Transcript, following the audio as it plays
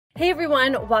Hey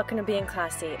everyone, welcome to Being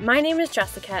Classy. My name is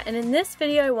Jessica, and in this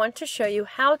video I want to show you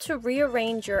how to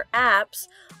rearrange your apps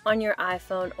on your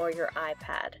iPhone or your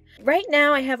iPad. Right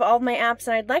now I have all of my apps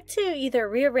and I'd like to either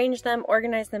rearrange them,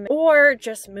 organize them, or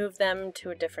just move them to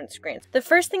a different screen. The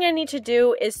first thing I need to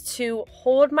do is to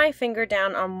hold my finger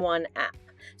down on one app.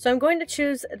 So I'm going to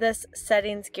choose this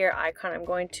settings gear icon. I'm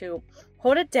going to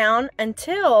hold it down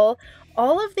until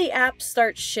all of the apps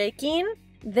start shaking.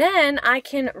 Then I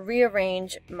can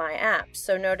rearrange my apps.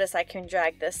 So notice I can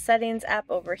drag this settings app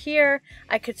over here.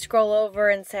 I could scroll over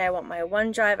and say I want my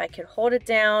OneDrive. I could hold it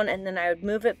down and then I would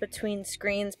move it between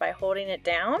screens by holding it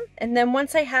down. And then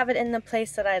once I have it in the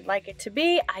place that I'd like it to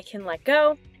be, I can let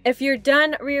go. If you're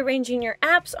done rearranging your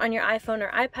apps on your iPhone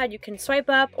or iPad, you can swipe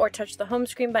up or touch the home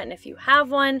screen button if you have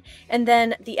one, and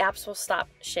then the apps will stop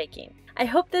shaking. I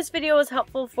hope this video was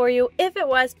helpful for you. If it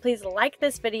was, please like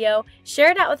this video,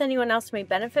 share it out with anyone else who may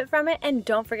benefit from it, and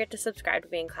don't forget to subscribe to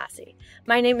Being Classy.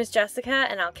 My name is Jessica,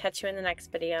 and I'll catch you in the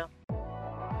next video.